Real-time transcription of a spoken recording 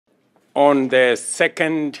On the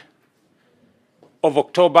 2nd of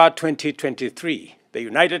October 2023, the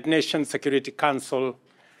United Nations Security Council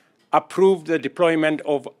approved the deployment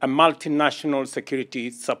of a multinational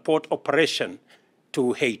security support operation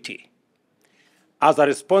to Haiti. As a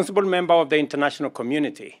responsible member of the international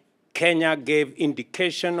community, Kenya gave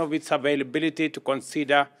indication of its availability to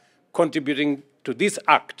consider contributing to this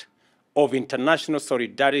act of international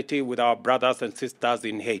solidarity with our brothers and sisters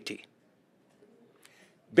in Haiti.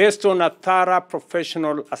 Based on a thorough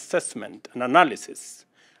professional assessment and analysis,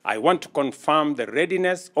 I want to confirm the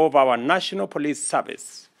readiness of our National Police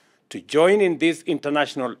Service to join in this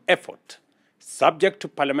international effort, subject to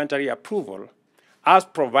parliamentary approval, as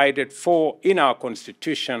provided for in our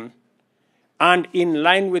Constitution. And in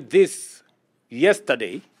line with this,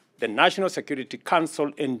 yesterday, the National Security Council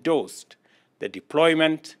endorsed the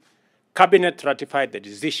deployment, Cabinet ratified the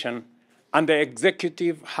decision, and the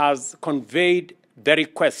Executive has conveyed the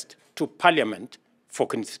request to Parliament for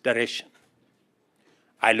consideration.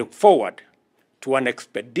 I look forward to an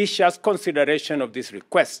expeditious consideration of this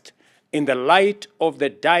request in the light of the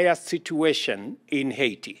dire situation in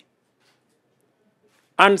Haiti.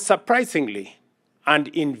 Unsurprisingly, and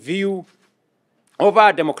in view of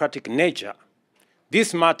our democratic nature,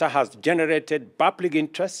 this matter has generated public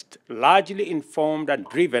interest, largely informed and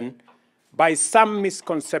driven by some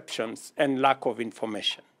misconceptions and lack of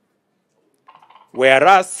information.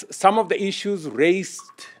 Whereas some of the issues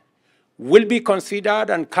raised will be considered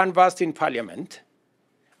and canvassed in Parliament,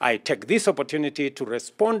 I take this opportunity to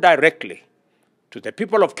respond directly to the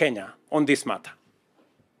people of Kenya on this matter.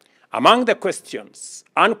 Among the questions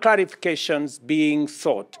and clarifications being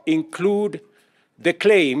sought include the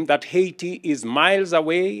claim that Haiti is miles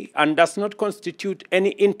away and does not constitute any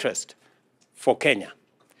interest for Kenya,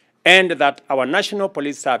 and that our National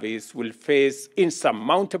Police Service will face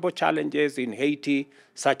insurmountable challenges in Haiti,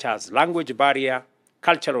 such as language barrier,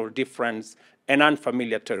 cultural difference, and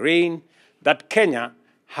unfamiliar terrain, that Kenya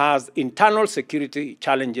has internal security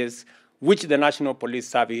challenges which the National Police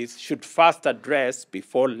Service should first address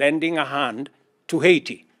before lending a hand to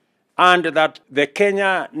Haiti, and that the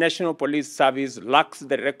Kenya National Police Service lacks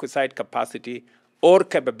the requisite capacity or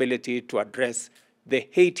capability to address the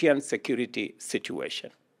Haitian security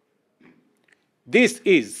situation. This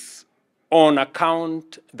is on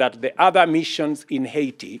account that the other missions in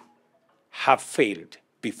Haiti have failed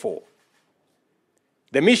before.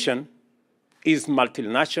 The mission is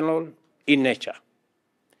multinational in nature.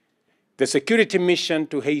 The security mission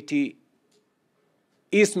to Haiti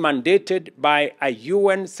is mandated by a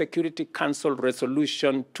UN Security Council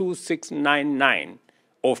Resolution 2699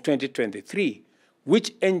 of 2023,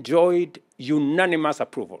 which enjoyed unanimous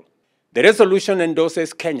approval. The resolution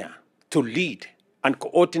endorses Kenya to lead and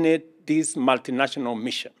coordinate this multinational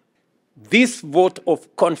mission. This vote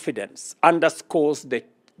of confidence underscores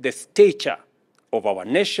the stature of our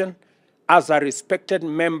nation as a respected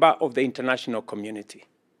member of the international community.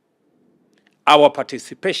 Our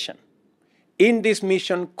participation in this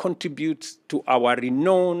mission contributes to our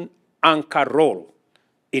renowned anchor role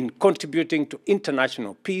in contributing to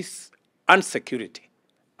international peace and security,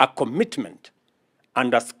 a commitment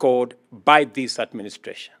underscored by this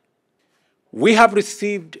administration. We have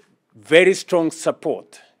received very strong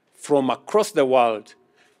support from across the world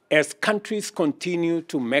as countries continue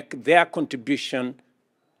to make their contribution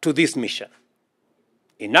to this mission.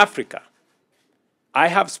 In Africa, I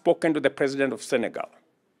have spoken to the President of Senegal,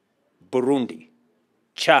 Burundi,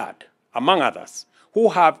 Chad, among others, who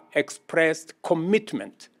have expressed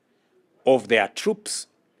commitment of their troops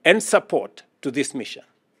and support to this mission.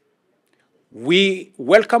 We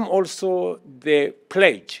welcome also the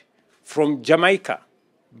pledge from Jamaica,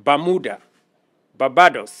 Bermuda,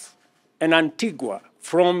 Barbados, and Antigua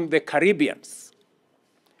from the Caribbeans.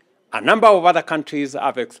 A number of other countries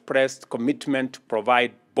have expressed commitment to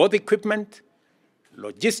provide both equipment,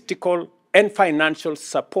 logistical, and financial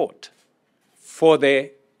support for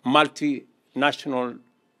the multinational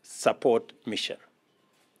support mission.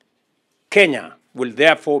 Kenya will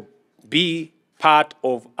therefore be part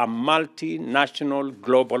of a multinational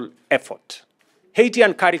global effort. Haiti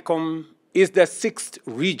and CARICOM is the 6th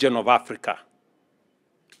region of Africa,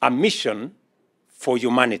 a mission for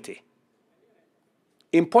humanity.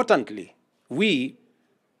 Importantly, we,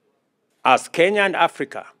 as Kenya and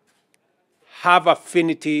Africa, have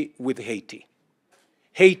affinity with Haiti.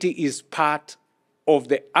 Haiti is part of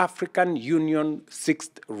the African Union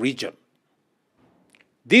 6th region.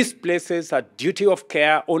 This places a duty of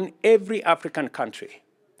care on every African country.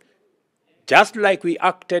 Just like we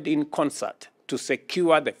acted in concert to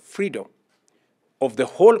secure the freedom of the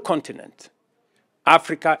whole continent,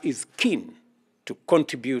 Africa is keen to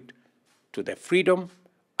contribute to the freedom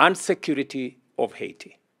and security of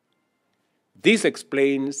Haiti. This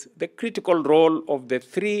explains the critical role of the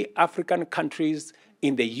 3 African countries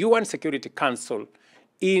in the UN Security Council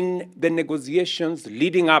in the negotiations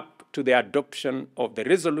leading up to the adoption of the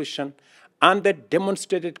resolution and the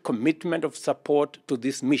demonstrated commitment of support to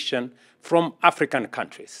this mission from African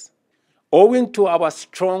countries. Owing to our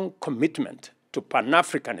strong commitment to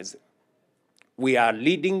Pan-Africanism, we are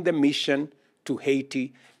leading the mission to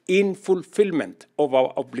Haiti in fulfillment of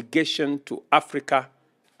our obligation to Africa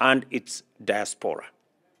and its diaspora.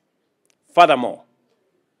 Furthermore,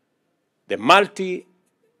 the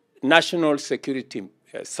multinational security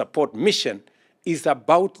support mission is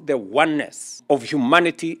about the oneness of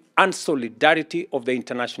humanity and solidarity of the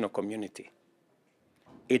international community.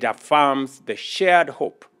 It affirms the shared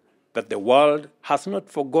hope that the world has not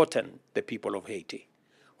forgotten the people of Haiti,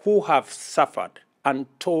 who have suffered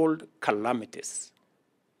untold calamities.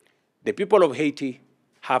 The people of Haiti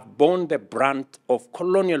have borne the brunt of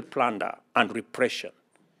colonial plunder and repression,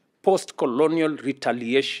 post-colonial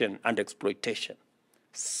retaliation and exploitation,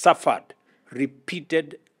 suffered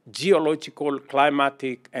repeated geological,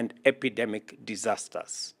 climatic, and epidemic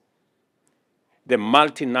disasters. The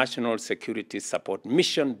multinational security support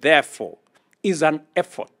mission, therefore, is an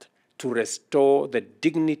effort to restore the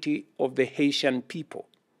dignity of the Haitian people,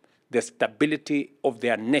 the stability of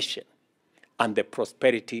their nation, and the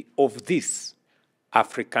prosperity of this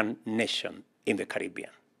African nation in the Caribbean.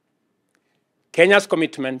 Kenya's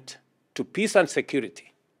commitment to peace and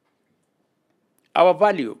security. Our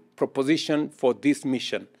value proposition for this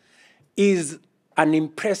mission is an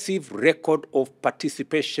impressive record of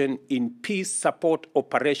participation in peace support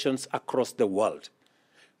operations across the world.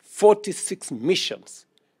 46 missions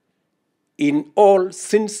in all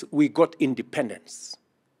since we got independence.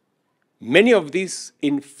 Many of these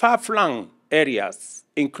in far-flung areas,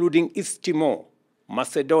 including East Timor,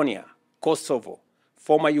 Macedonia, Kosovo,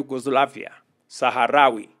 former Yugoslavia,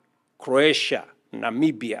 Sahrawi, Croatia,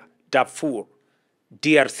 Namibia, Darfur,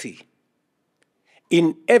 DRC.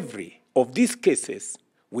 In every of these cases,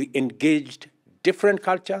 we engaged different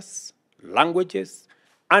cultures, languages,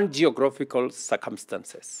 and geographical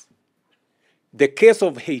circumstances. The case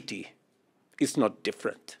of Haiti is not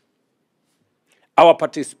different. Our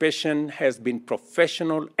participation has been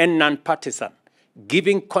professional and nonpartisan,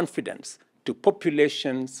 giving confidence to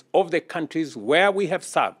populations of the countries where we have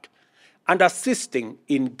served and assisting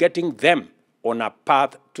in getting them on a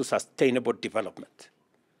path to sustainable development.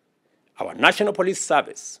 Our National Police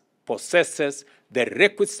Service possesses the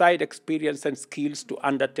requisite experience and skills to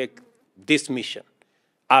undertake this mission,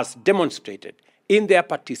 as demonstrated in their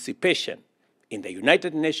participation in the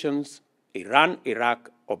United Nations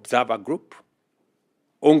Iran-Iraq Observer Group,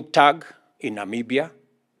 UNCTAD in Namibia,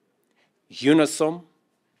 UNISOM,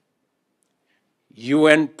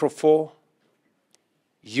 UN-PROFOR,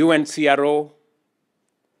 UNCRO,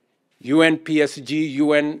 UNPSG,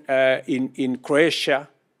 in Croatia,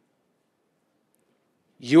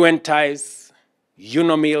 UNTIES,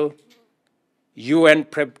 UNOMIL,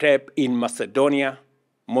 UN-PREP in Macedonia,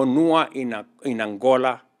 MONUA in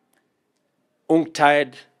Angola,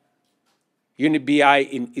 UNCTAD, UNIBI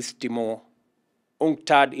in East Timor,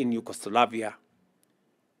 UNCTAD in Yugoslavia,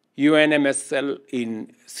 UNMSL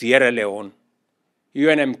in Sierra Leone,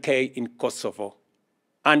 UNMK in Kosovo,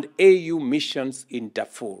 and AU missions in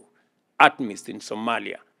Darfur, ATMIS in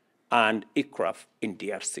Somalia, and ICRAF in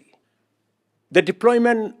DRC. The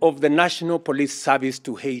deployment of the National Police Service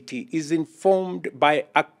to Haiti is informed by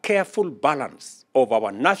a careful balance of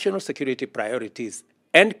our national security priorities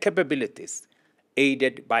and capabilities,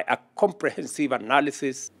 aided by a comprehensive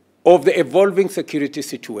analysis of the evolving security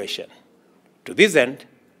situation. To this end,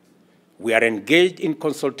 we are engaged in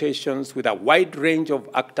consultations with a wide range of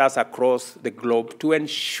actors across the globe to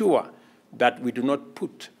ensure that we do not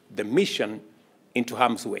put the mission into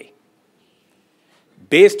harm's way.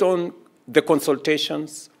 Based on the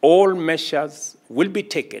consultations, all measures will be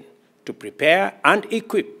taken to prepare and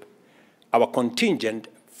equip our contingent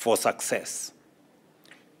for success.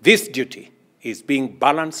 This duty is being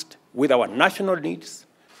balanced with our national needs,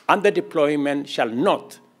 and the deployment shall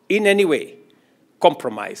not in any way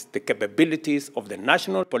compromise the capabilities of the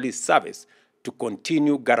National Police Service to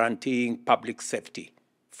continue guaranteeing public safety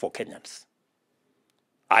for Kenyans.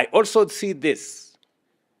 I also see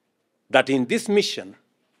that in this mission,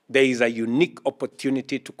 there is a unique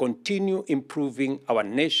opportunity to continue improving our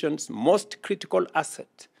nation's most critical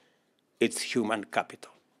asset, its human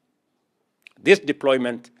capital. This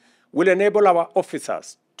deployment will enable our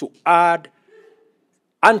officers to add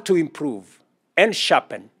and to improve and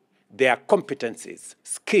sharpen their competencies,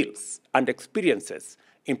 skills, and experiences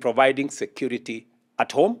in providing security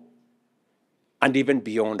at home and even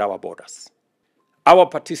beyond our borders. Our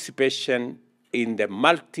participation in the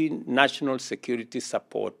multinational security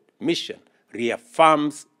support mission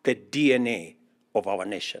reaffirms the DNA of our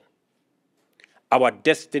nation. Our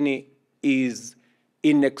destiny is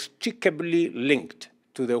inextricably linked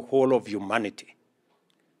to the whole of humanity.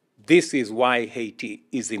 This is why Haiti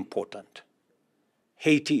is important.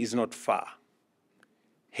 Haiti is not far.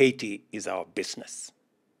 Haiti is our business.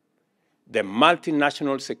 The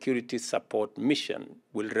multinational security support mission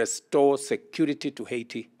will restore security to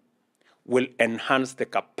Haiti, will enhance the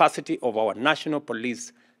capacity of our national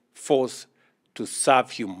police force to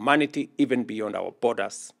serve humanity even beyond our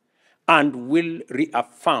borders, and will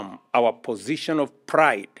reaffirm our position of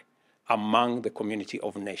pride among the community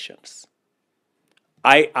of nations.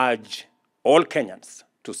 I urge all Kenyans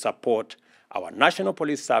to support our National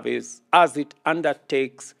Police Service as it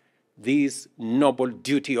undertakes this noble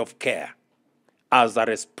duty of care as a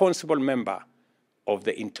responsible member of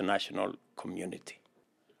the international community.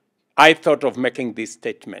 I thought of making this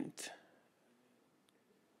statement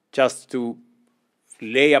just to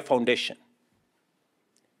lay a foundation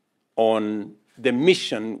on the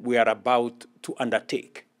mission we are about to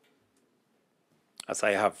undertake. As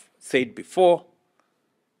I have said before,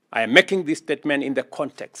 I am making this statement in the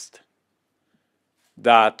context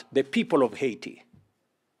that the people of Haiti,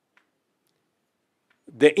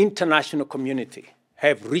 the international community,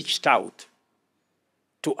 have reached out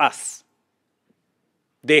to us.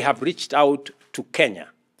 They have reached out to Kenya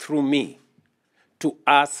through me to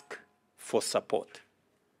ask for support.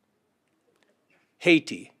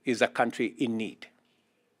 Haiti is a country in need.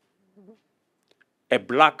 A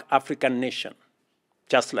black African nation,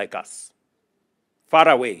 just like us, far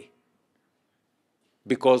away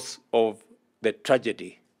because of the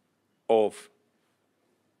tragedy of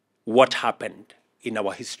what happened in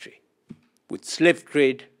our history with slave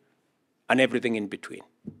trade and everything in between.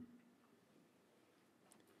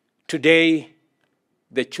 Today,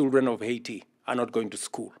 the children of Haiti are not going to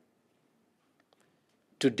school.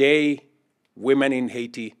 Today, women in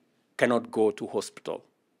Haiti cannot go to hospital.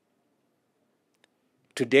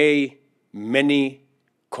 Today, many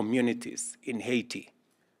communities in Haiti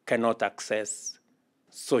cannot access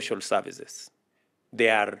social services. They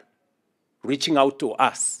are reaching out to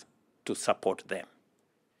us to support them.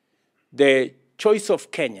 The choice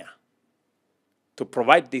of Kenya to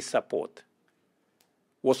provide this support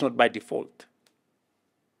was not by default.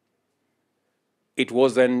 It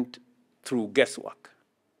wasn't through guesswork.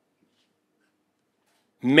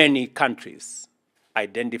 Many countries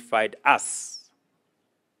identified us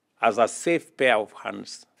as a safe pair of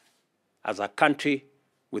hands, as a country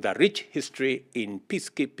with a rich history in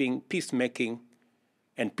peacekeeping, peacemaking,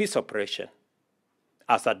 and peace operation,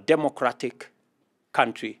 as a democratic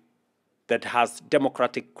country that has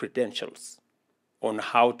democratic credentials on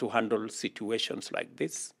how to handle situations like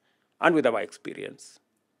this, and with our experience.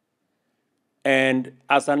 And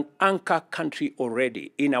as an anchor country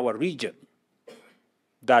already in our region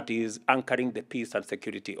that is anchoring the peace and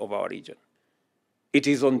security of our region. It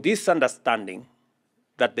is on this understanding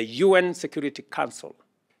that the UN Security Council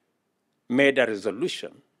made a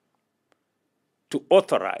resolution to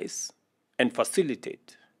authorize and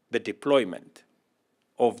facilitate the deployment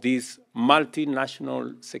of this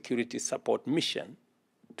multinational security support mission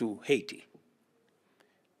to Haiti.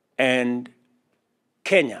 And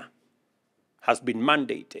Kenya has been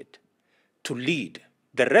mandated to lead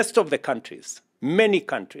the rest of the countries, many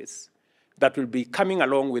countries, that will be coming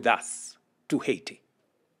along with us to Haiti.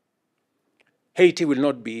 Haiti will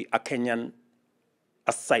not be a Kenyan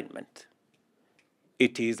assignment.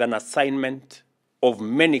 It is an assignment of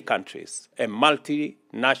many countries, a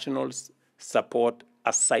multinational support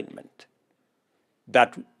assignment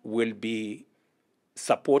that will be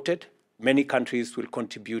supported. Many countries will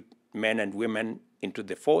contribute men and women into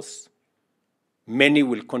the force. Many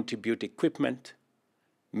will contribute equipment.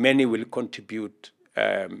 Many will contribute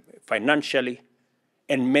financially.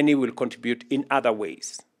 And many will contribute in other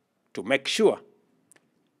ways to make sure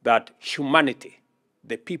that humanity,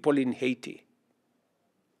 the people in Haiti,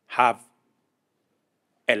 have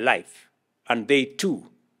a life, and they too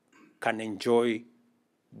can enjoy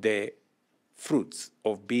the fruits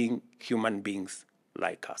of being human beings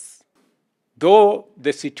like us. Though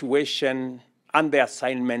the situation and the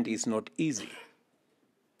assignment is not easy,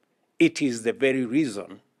 it is the very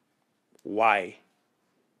reason why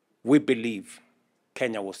we believe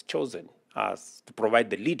Kenya was chosen as to provide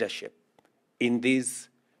the leadership in this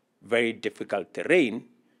very difficult terrain,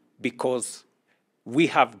 because we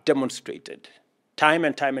have demonstrated time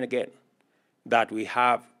and time and again that we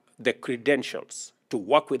have the credentials to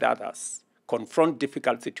work with others, confront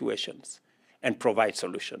difficult situations, and provide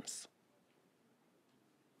solutions.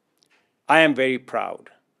 I am very proud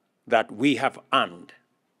that we have earned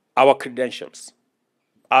our credentials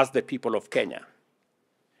as the people of Kenya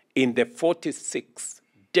in the 46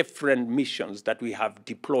 different missions that we have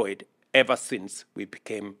deployed ever since we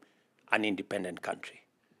became an independent country.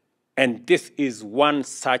 And this is one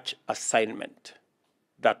such assignment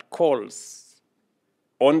that calls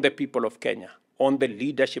on the people of Kenya, on the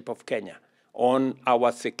leadership of Kenya, on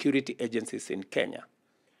our security agencies in Kenya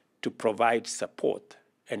to provide support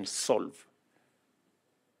and solve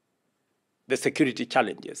the security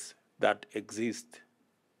challenges that exist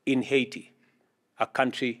in Haiti, a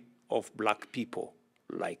country of black people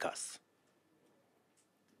like us.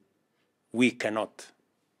 We cannot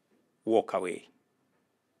walk away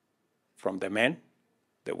from the men,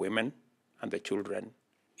 the women, and the children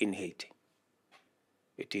in Haiti.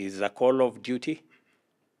 It is a call of duty.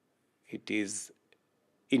 It is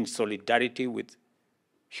in solidarity with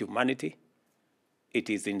humanity. It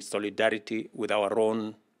is in solidarity with our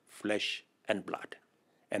own flesh and blood.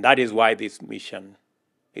 And that is why this mission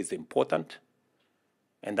is important,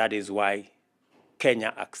 and that is why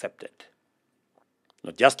Kenya accepted,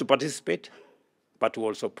 not just to participate, but to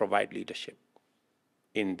also provide leadership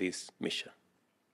in this mission.